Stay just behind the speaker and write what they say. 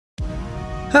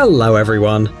Hello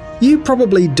everyone! You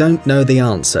probably don't know the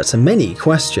answer to many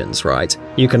questions, right?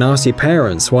 You can ask your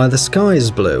parents why the sky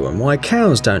is blue and why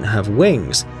cows don't have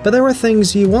wings, but there are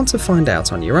things you want to find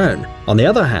out on your own. On the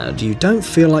other hand, you don't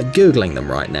feel like Googling them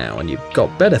right now and you've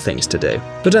got better things to do.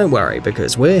 But don't worry,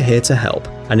 because we're here to help.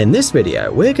 And in this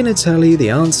video, we're going to tell you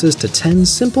the answers to 10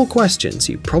 simple questions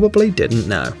you probably didn't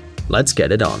know. Let's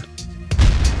get it on.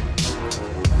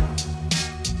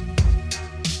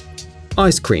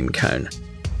 Ice cream cone.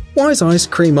 Why is ice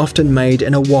cream often made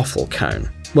in a waffle cone?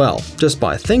 Well, just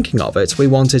by thinking of it, we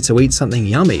wanted to eat something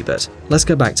yummy, but let's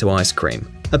go back to ice cream.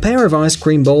 A pair of ice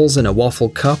cream balls in a waffle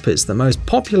cup is the most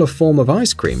popular form of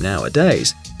ice cream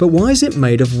nowadays. But why is it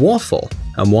made of waffle?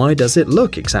 And why does it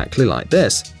look exactly like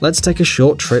this? Let's take a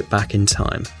short trip back in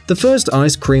time. The first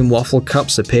ice cream waffle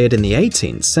cups appeared in the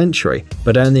 18th century,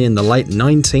 but only in the late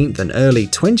 19th and early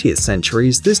 20th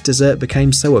centuries this dessert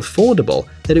became so affordable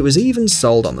that it was even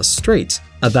sold on the street.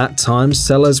 At that time,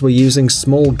 sellers were using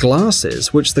small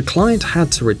glasses which the client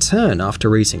had to return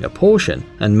after eating a portion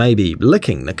and maybe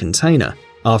licking the container.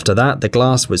 After that, the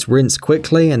glass was rinsed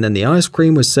quickly and then the ice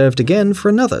cream was served again for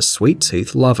another sweet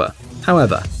tooth lover.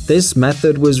 However, this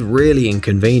method was really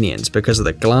inconvenient because of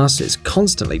the glasses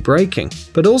constantly breaking,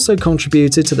 but also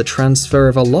contributed to the transfer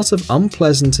of a lot of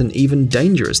unpleasant and even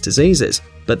dangerous diseases.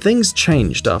 But things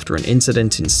changed after an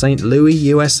incident in St. Louis,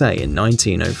 USA in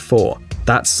 1904.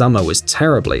 That summer was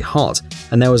terribly hot,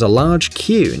 and there was a large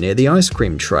queue near the ice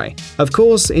cream tray. Of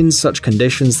course, in such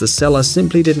conditions, the seller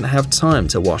simply didn't have time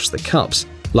to wash the cups.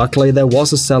 Luckily, there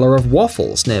was a seller of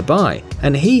waffles nearby,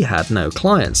 and he had no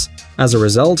clients. As a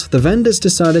result, the vendors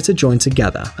decided to join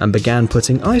together and began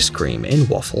putting ice cream in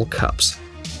waffle cups.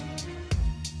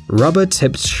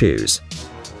 Rubber-tipped shoes.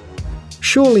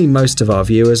 Surely most of our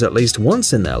viewers at least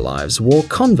once in their lives wore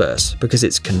Converse because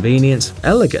it's convenient,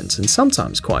 elegant, and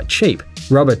sometimes quite cheap.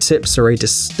 Rubber tips are a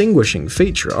distinguishing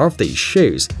feature of these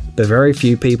shoes, but very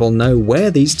few people know where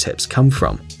these tips come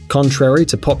from. Contrary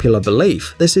to popular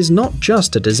belief, this is not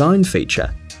just a design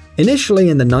feature. Initially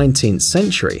in the 19th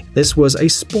century, this was a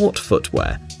sport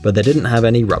footwear, but they didn't have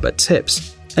any rubber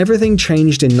tips. Everything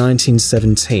changed in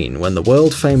 1917 when the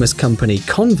world-famous company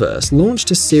Converse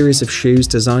launched a series of shoes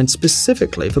designed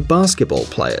specifically for basketball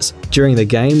players. During the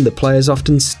game, the players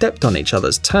often stepped on each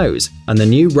other's toes, and the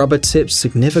new rubber tips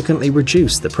significantly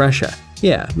reduced the pressure.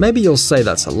 Yeah, maybe you'll say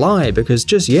that's a lie because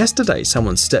just yesterday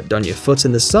someone stepped on your foot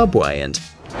in the subway and…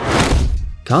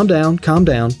 Calm down, calm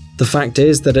down. The fact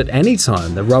is that at any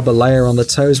time the rubber layer on the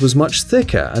toes was much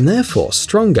thicker and therefore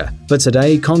stronger, but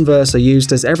today Converse are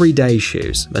used as everyday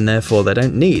shoes and therefore they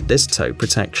don't need this toe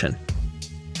protection.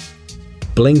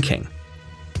 Blinking.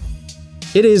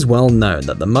 It is well known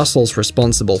that the muscles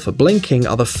responsible for blinking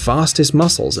are the fastest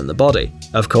muscles in the body.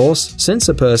 Of course, since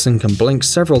a person can blink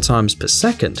several times per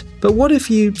second, but what if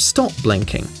you stop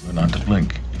blinking? We're not to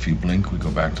blink. If you blink, we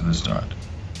go back to the start.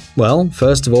 Well,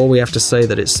 first of all, we have to say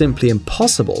that it's simply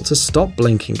impossible to stop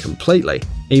blinking completely.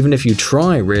 Even if you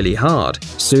try really hard,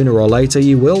 sooner or later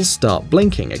you will start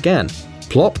blinking again.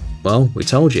 Plop, well, we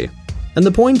told you. And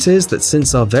the point is that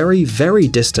since our very, very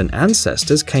distant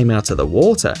ancestors came out of the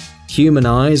water, human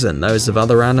eyes and those of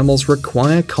other animals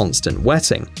require constant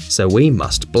wetting, so we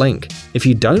must blink. If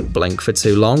you don't blink for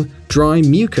too long, dry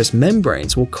mucous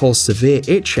membranes will cause severe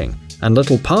itching, and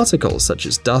little particles such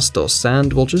as dust or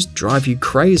sand will just drive you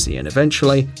crazy and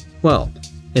eventually, well,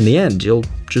 in the end you'll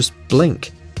just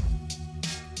blink.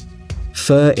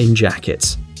 Fur in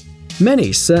jackets.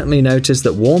 Many certainly notice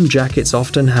that warm jackets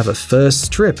often have a fur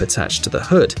strip attached to the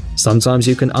hood. Sometimes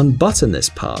you can unbutton this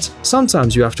part,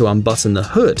 sometimes you have to unbutton the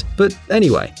hood, but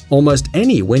anyway, almost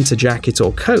any winter jacket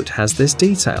or coat has this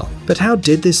detail. But how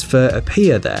did this fur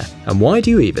appear there, and why do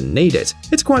you even need it?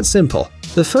 It's quite simple.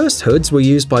 The first hoods were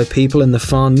used by people in the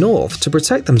far north to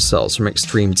protect themselves from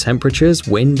extreme temperatures,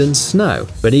 wind, and snow.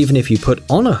 But even if you put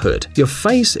on a hood, your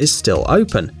face is still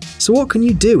open. So what can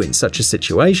you do in such a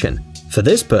situation? For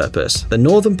this purpose, the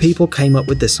northern people came up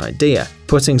with this idea,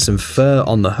 putting some fur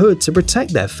on the hood to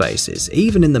protect their faces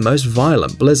even in the most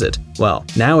violent blizzard. Well,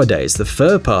 nowadays the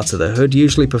fur part of the hood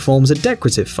usually performs a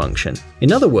decorative function.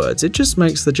 In other words, it just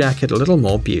makes the jacket a little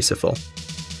more beautiful.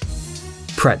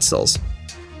 Pretzels.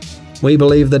 We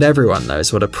believe that everyone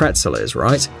knows what a pretzel is,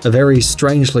 right? A very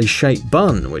strangely shaped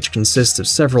bun which consists of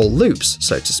several loops,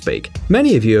 so to speak.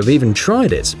 Many of you have even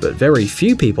tried it, but very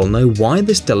few people know why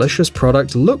this delicious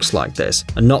product looks like this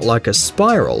and not like a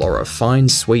spiral or a fine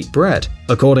sweet bread.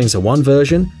 According to one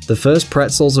version, the first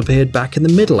pretzels appeared back in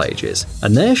the Middle Ages,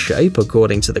 and their shape,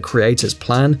 according to the creator's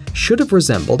plan, should have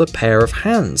resembled a pair of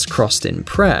hands crossed in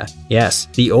prayer. Yes,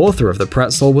 the author of the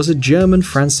pretzel was a German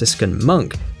Franciscan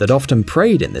monk that often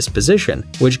prayed in this position,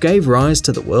 which gave rise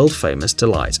to the world-famous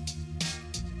delight.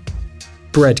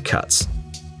 Bread cuts.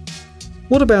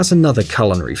 What about another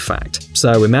culinary fact?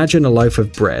 So imagine a loaf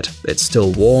of bread. It's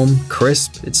still warm,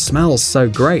 crisp, it smells so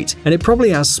great, and it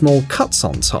probably has small cuts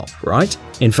on top, right?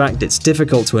 In fact, it's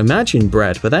difficult to imagine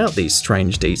bread without these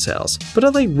strange details. But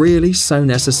are they really so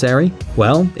necessary?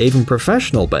 Well, even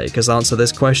professional bakers answer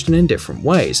this question in different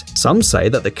ways. Some say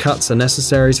that the cuts are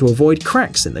necessary to avoid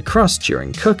cracks in the crust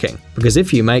during cooking, because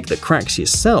if you make the cracks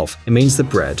yourself, it means the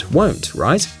bread won't,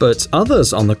 right? But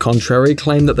others, on the contrary,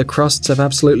 claim that the crusts have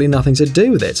absolutely nothing to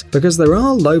do with it, because there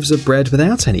are loaves of bread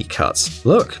without any cuts.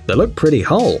 Look, they look pretty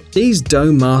whole. These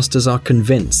dough masters are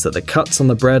convinced that the cuts on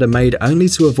the bread are made only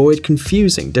to avoid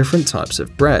confusing different types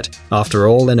of bread. After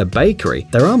all, in a bakery,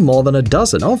 there are more than a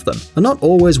dozen of them, and not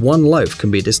always one loaf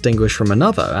can be distinguished from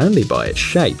another only by its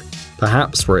shape.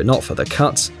 Perhaps were it not for the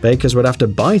cuts, bakers would have to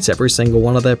bite every single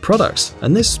one of their products,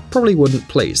 and this probably wouldn't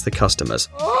please the customers.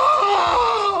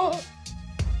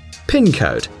 PIN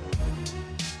code.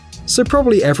 So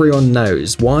probably everyone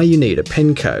knows why you need a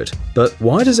PIN code, but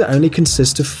why does it only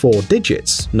consist of 4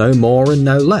 digits, no more and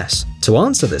no less? To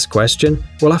answer this question,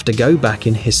 we'll have to go back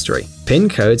in history. PIN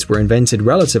codes were invented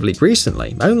relatively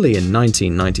recently, only in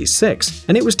 1996,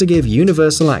 and it was to give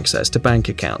universal access to bank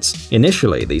accounts.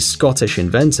 Initially, the Scottish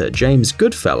inventor James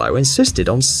Goodfellow insisted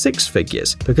on 6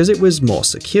 figures because it was more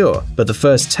secure, but the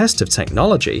first test of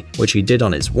technology, which he did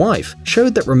on his wife,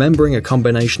 showed that remembering a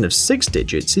combination of 6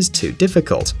 digits is too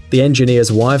difficult. The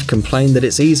engineer's wife complained that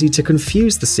it's easy to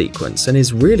confuse the sequence and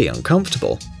is really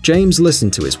uncomfortable. James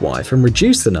listened to his wife and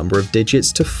reduced the number of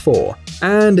digits to 4,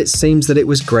 and it seems that it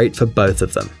was great for both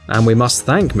of them. And we must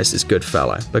thank Mrs.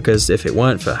 Goodfellow, because if it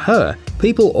weren't for her,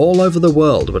 people all over the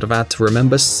world would have had to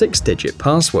remember 6-digit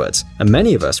passwords, and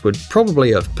many of us would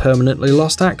probably have permanently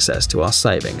lost access to our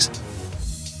savings.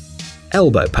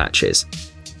 Elbow patches.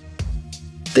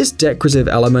 This decorative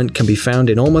element can be found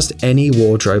in almost any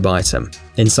wardrobe item.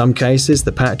 In some cases,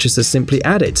 the patches are simply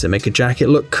added to make a jacket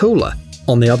look cooler.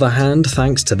 On the other hand,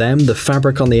 thanks to them, the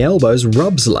fabric on the elbows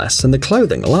rubs less and the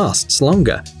clothing lasts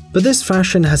longer. But this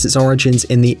fashion has its origins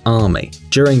in the army.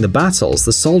 During the battles,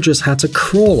 the soldiers had to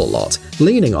crawl a lot,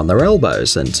 leaning on their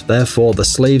elbows, and therefore the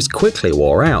sleeves quickly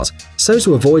wore out. So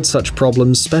to avoid such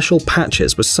problems, special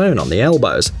patches were sewn on the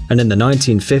elbows, and in the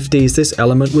 1950s this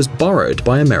element was borrowed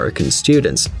by American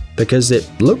students. Because it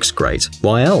looks great,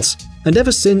 why else? And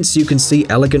ever since, you can see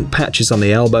elegant patches on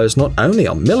the elbows not only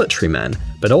on military men,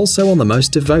 but also on the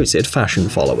most devoted fashion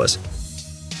followers.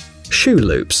 Shoe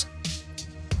loops.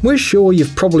 We're sure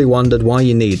you've probably wondered why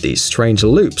you need these strange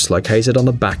loops located on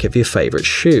the back of your favorite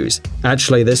shoes.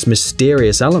 Actually, this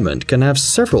mysterious element can have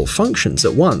several functions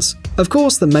at once. Of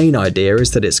course, the main idea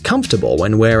is that it's comfortable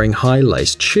when wearing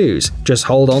high-laced shoes. Just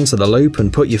hold on to the loop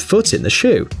and put your foot in the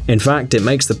shoe. In fact, it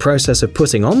makes the process of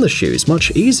putting on the shoes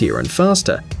much easier and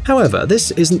faster. However,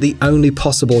 this isn't the only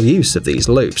possible use of these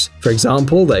loops. For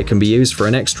example, they can be used for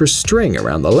an extra string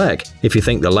around the leg, if you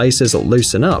think the laces will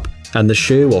loosen up, and the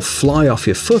shoe will fly off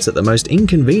your foot at the most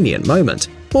inconvenient moment,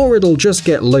 or it'll just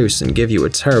get loose and give you a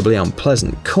terribly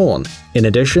unpleasant corn. In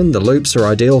addition, the loops are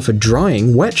ideal for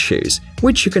drying wet shoes,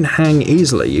 which you can hang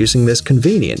easily using this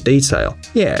convenient detail.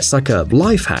 Yeah, it's like a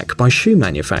life hack by shoe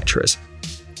manufacturers.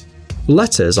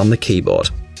 Letters on the keyboard.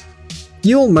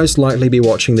 You'll most likely be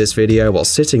watching this video while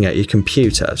sitting at your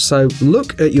computer, so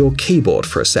look at your keyboard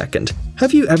for a second.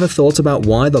 Have you ever thought about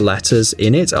why the letters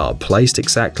in it are placed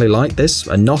exactly like this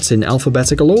and not in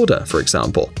alphabetical order, for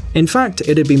example? In fact,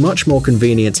 it'd be much more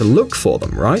convenient to look for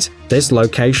them, right? This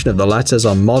location of the letters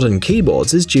on modern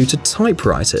keyboards is due to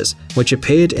typewriters, which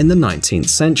appeared in the 19th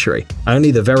century. Only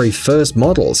the very first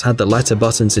models had the letter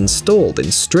buttons installed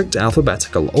in strict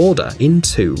alphabetical order in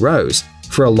 2 rows.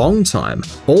 For a long time,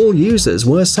 all users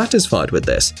were satisfied with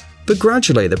this, but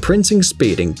gradually the printing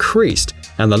speed increased,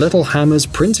 and the little hammers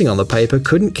printing on the paper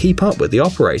couldn't keep up with the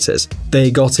operators.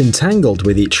 They got entangled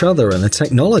with each other and the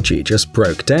technology just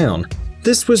broke down.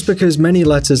 This was because many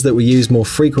letters that were used more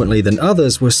frequently than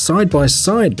others were side by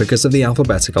side because of the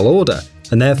alphabetical order,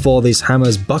 and therefore these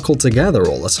hammers buckled together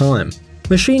all the time.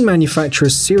 Machine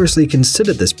manufacturers seriously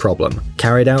considered this problem,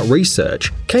 carried out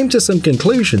research, came to some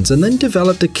conclusions, and then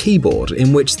developed a keyboard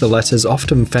in which the letters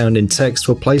often found in text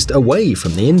were placed away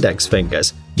from the index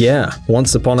fingers. Yeah,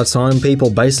 once upon a time people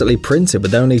basically printed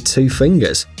with only 2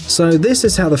 fingers. So this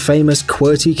is how the famous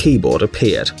QWERTY keyboard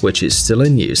appeared, which is still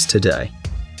in use today.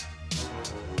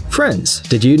 Friends,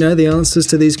 did you know the answers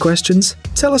to these questions?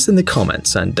 Tell us in the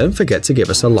comments and don't forget to give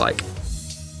us a like.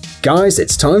 Guys,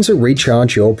 it's time to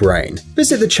recharge your brain.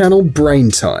 Visit the channel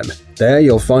Brain Time. There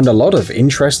you'll find a lot of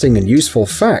interesting and useful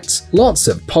facts, lots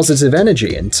of positive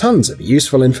energy and tons of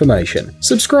useful information.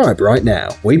 Subscribe right now.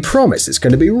 We promise it's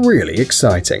going to be really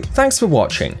exciting. Thanks for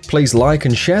watching. Please like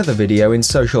and share the video in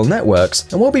social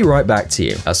networks and we'll be right back to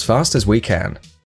you as fast as we can.